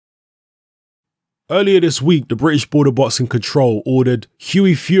Earlier this week, the British Border Boxing Control ordered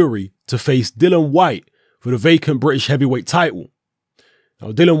Hughie Fury to face Dillian Whyte for the vacant British heavyweight title.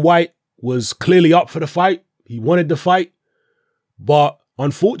 Now, Dillian Whyte was clearly up for the fight. He wanted the fight. But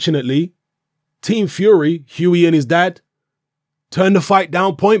unfortunately, Team Fury, Hughie and his dad, turned the fight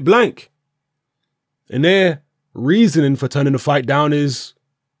down point blank. And their reasoning for turning the fight down is,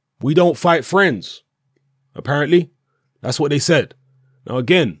 we don't fight friends. Apparently, that's what they said. Now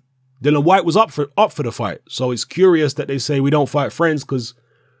again, Dillian Whyte was up for the fight. So it's curious that they say we don't fight friends, because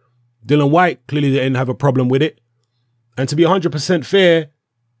Dillian Whyte clearly didn't have a problem with it. And to be 100% fair,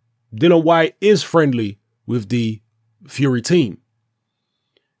 Dillian Whyte is friendly with the Fury team.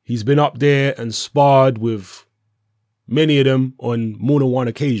 He's been up there and sparred with many of them on more than one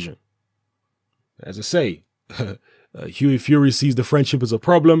occasion. As I say, Hughie Fury sees the friendship as a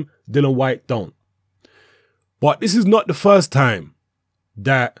problem. Dillian Whyte don't. But this is not the first time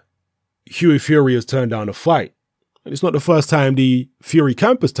that Hughie Fury has turned down a fight. And it's not the first time the Fury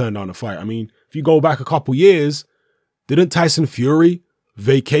camp has turned down a fight. I mean, if you go back a couple years, didn't Tyson Fury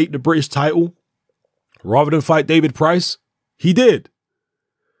vacate the British title rather than fight David Price? He did.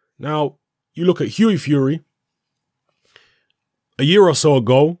 Now, you look at Hughie Fury. A year or so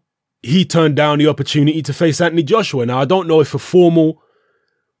ago, he turned down the opportunity to face Anthony Joshua. Now, I don't know if a formal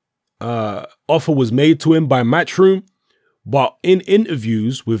offer was made to him by Matchroom, but in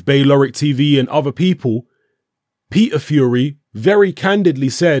interviews with Bayloric TV and other people, Peter Fury very candidly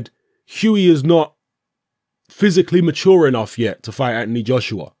said Hughie is not physically mature enough yet to fight Anthony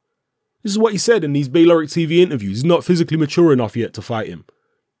Joshua. This is what he said in these Bayloric TV interviews. He's not physically mature enough yet to fight him.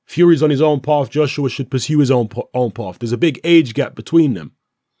 Fury's on his own path. Joshua should pursue his own path. There's a big age gap between them.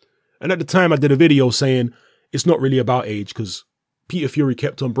 And at the time, I did a video saying it's not really about age, because Peter Fury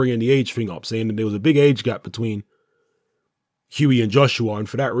kept on bringing the age thing up, saying that there was a big age gap between Hughie and Joshua. And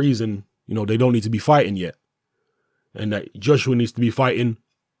for that reason, you know, they don't need to be fighting yet. And that Joshua needs to be fighting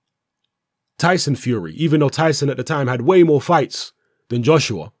Tyson Fury, even though Tyson at the time had way more fights than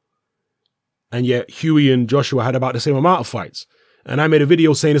Joshua. And yet Hughie and Joshua had about the same amount of fights. And I made a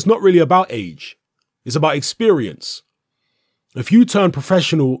video saying it's not really about age. It's about experience. If you turn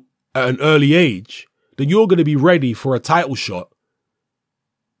professional at an early age, then you're going to be ready for a title shot,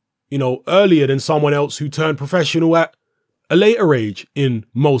 you know, earlier than someone else who turned professional at a later age in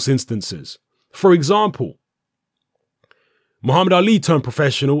most instances. For example, Muhammad Ali turned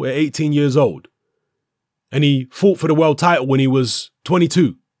professional at 18 years old, and he fought for the world title when he was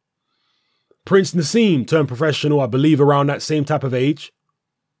 22. Prince Nassim turned professional, I believe, around that same type of age.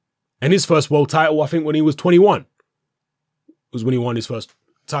 And his first world title, I think, when he was 21, was when he won his first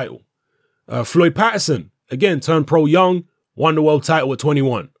title. Floyd Patterson, again, turned pro young, won the world title at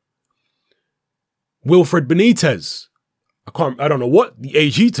 21. Wilfred Benitez, I don't know what the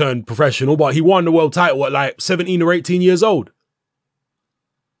age he turned professional, but he won the world title at like 17 or 18 years old.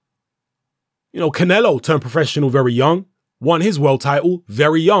 You know, Canelo turned professional very young, won his world title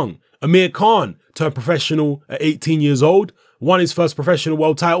very young. Amir Khan turned professional at 18 years old, won his first professional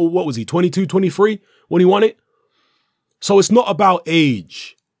world title. What was he, 22, 23 when he won it? So it's not about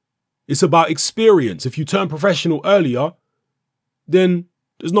age. It's about experience. If you turn professional earlier, then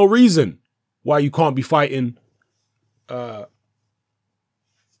there's no reason why you can't be fighting, you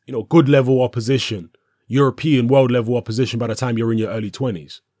know, good level opposition, European world level opposition by the time you're in your early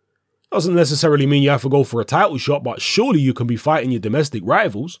 20s. Doesn't necessarily mean you have to go for a title shot, but surely you can be fighting your domestic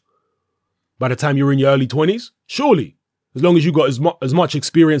rivals by the time you're in your early 20s. Surely, as long as you got as much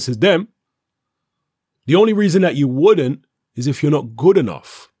experience as them. The only reason that you wouldn't is if you're not good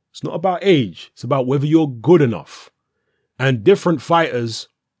enough. It's not about age. It's about whether you're good enough. And different fighters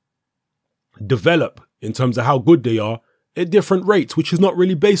develop in terms of how good they are at different rates, which is not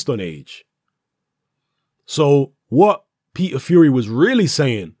really based on age. So what Peter Fury was really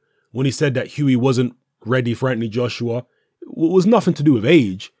saying when he said that Hughie wasn't ready for Anthony Joshua was nothing to do with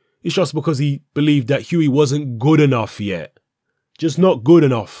age. It's just because he believed that Hughie wasn't good enough yet. Just not good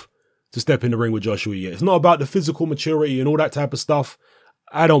enough to step in the ring with Joshua yet. It's not about the physical maturity and all that type of stuff.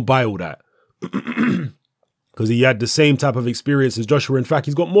 I don't buy all that. Because he had the same type of experience as Joshua. In fact,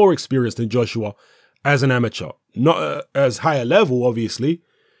 he's got more experience than Joshua as an amateur. Not as high a level, obviously,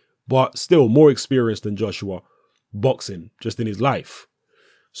 but still more experience than Joshua boxing just in his life.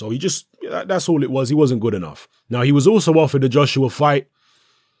 So he just, that's all it was. He wasn't good enough. Now, he was also offered the Joshua fight,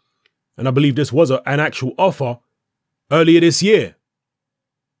 and I believe this was an actual offer earlier this year.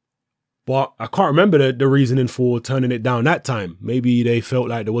 But I can't remember the reasoning for turning it down that time. Maybe they felt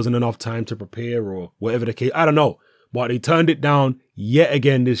like there wasn't enough time to prepare or whatever the case. I don't know. But they turned it down yet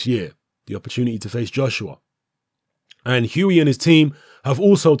again this year, the opportunity to face Joshua. And Hughie and his team have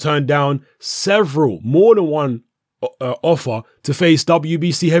also turned down more than one offer to face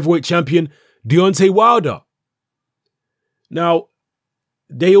WBC heavyweight champion Deontay Wilder. Now,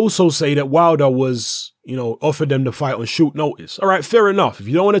 they also say that Wilder was, offered them the fight on short notice. All right, fair enough. If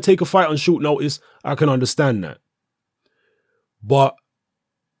you don't want to take a fight on short notice, I can understand that. But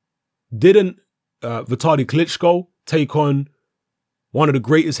didn't Vitaly Klitschko take on one of the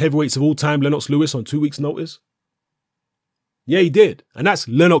greatest heavyweights of all time, Lennox Lewis, on 2 weeks' notice? Yeah, he did. And that's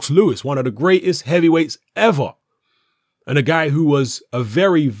Lennox Lewis, one of the greatest heavyweights ever. And a guy who was a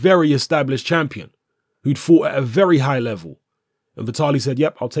very, very established champion, who'd fought at a very high level. And Vitaly said,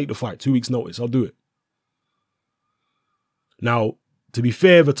 yep, I'll take the fight. 2 weeks' notice. I'll do it. Now, to be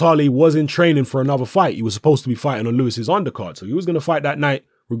fair, Vitaly was in training for another fight. He was supposed to be fighting on Lewis's undercard, so he was going to fight that night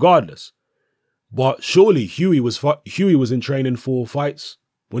regardless. But surely Hughie was in training for fights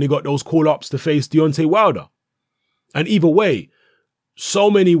when he got those call-ups to face Deontay Wilder. And either way, so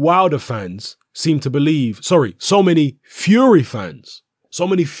many Wilder fans seem to believe, so many Fury fans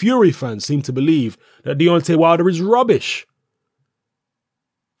seem to believe that Deontay Wilder is rubbish.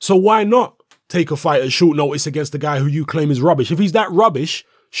 So why not take a fight at short notice against the guy who you claim is rubbish? If he's that rubbish,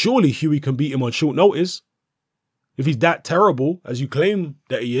 surely Hughie can beat him on short notice. If he's that terrible, as you claim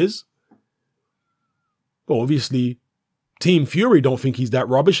that he is. Well, obviously, Team Fury don't think he's that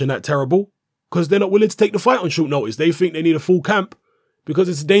rubbish and that terrible because they're not willing to take the fight on short notice. They think they need a full camp because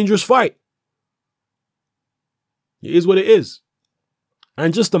it's a dangerous fight. It is what it is.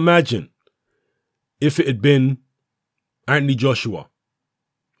 And just imagine if it had been Anthony Joshua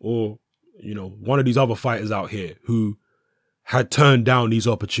or, one of these other fighters out here who had turned down these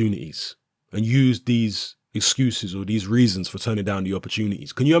opportunities and used these excuses or these reasons for turning down the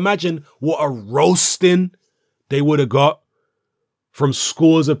opportunities. Can you imagine what a roasting they would have got from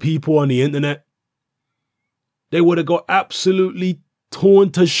scores of people on the internet? They would have got absolutely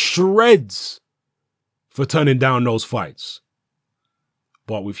torn to shreds for turning down those fights.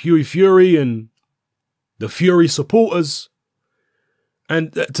 But with Hughie Fury and the Fury supporters,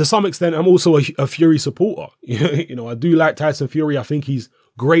 and to some extent, I'm also a Fury supporter. I do like Tyson Fury. I think he's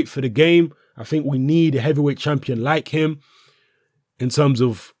great for the game. I think we need a heavyweight champion like him in terms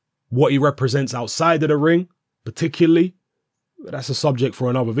of what he represents outside of the ring, particularly. That's a subject for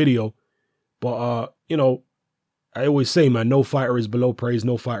another video. But, I always say, man, no fighter is below praise.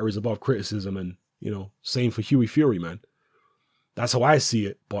 No fighter is above criticism. And, same for Hughie Fury, man. That's how I see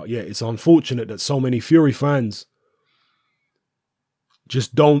it. But yeah, it's unfortunate that so many Fury fans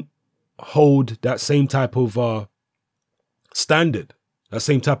just don't hold that same type of standard, that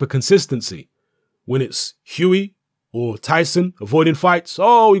same type of consistency. When it's Hughie or Tyson avoiding fights,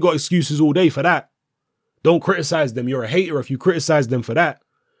 oh, we got excuses all day for that. Don't criticize them. You're a hater if you criticize them for that.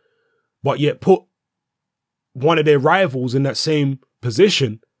 But yet put one of their rivals in that same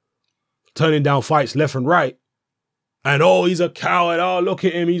position, turning down fights left and right. And, oh, he's a coward. Oh, look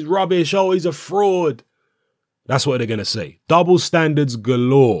at him. He's rubbish. Oh, he's a fraud. That's what they're going to say. Double standards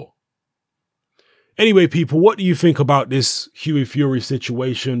galore. Anyway, people, what do you think about this Hughie Fury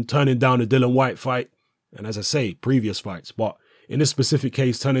situation, turning down the Dillian Whyte fight? And as I say, previous fights. But in this specific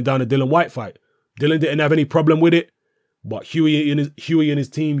case, turning down the Dillian Whyte fight. Dylan didn't have any problem with it. But Hughie and his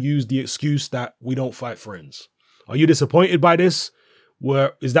team used the excuse that we don't fight friends. Are you disappointed by this?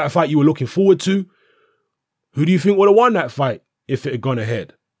 Is that a fight you were looking forward to? Who do you think would have won that fight if it had gone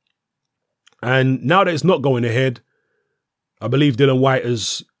ahead? And now that it's not going ahead, I believe Dillian Whyte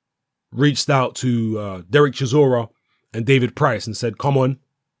has reached out to Derek Chisora and David Price and said, come on,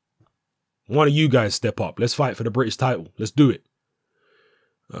 one of you guys step up. Let's fight for the British title. Let's do it.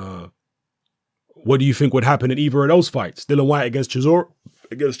 What do you think would happen in either of those fights? Dillian Whyte against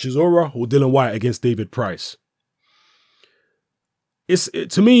Chisora or Dillian Whyte against David Price?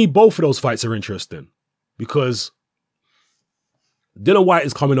 To me, both of those fights are interesting because Dillian Whyte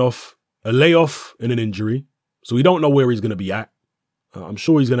is coming off a layoff and an injury, so we don't know where he's going to be at. I'm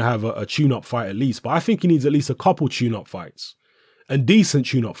sure he's going to have a tune-up fight at least, but I think he needs at least a couple tune-up fights and decent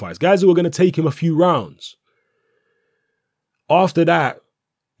tune-up fights. Guys who are going to take him a few rounds. After that,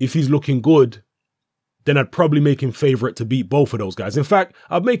 if he's looking good, then I'd probably make him favorite to beat both of those guys. In fact,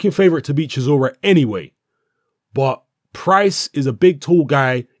 I'd make him favorite to beat Chisora anyway. But Price is a big, tall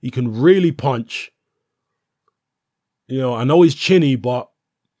guy. He can really punch. I know he's chinny, but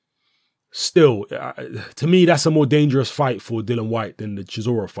still, to me, that's a more dangerous fight for Dillian Whyte than the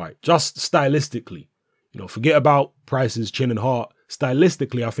Chisora fight. Just stylistically. Forget about Price's chin and heart.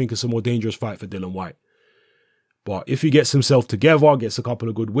 Stylistically, I think it's a more dangerous fight for Dillian Whyte. But if he gets himself together, gets a couple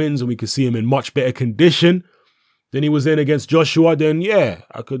of good wins, and we can see him in much better condition than he was in against Joshua, then yeah,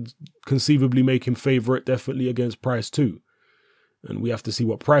 I could conceivably make him favorite, definitely against Price too. And we have to see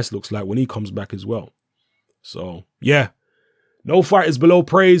what Price looks like when he comes back as well. So, yeah. No fight is below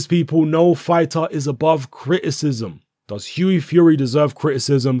praise, people. No fighter is above criticism. Does Hughie Fury deserve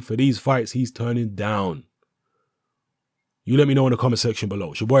criticism for these fights he's turning down? You let me know in the comment section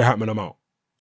below. It's your boy Hatman, I'm out.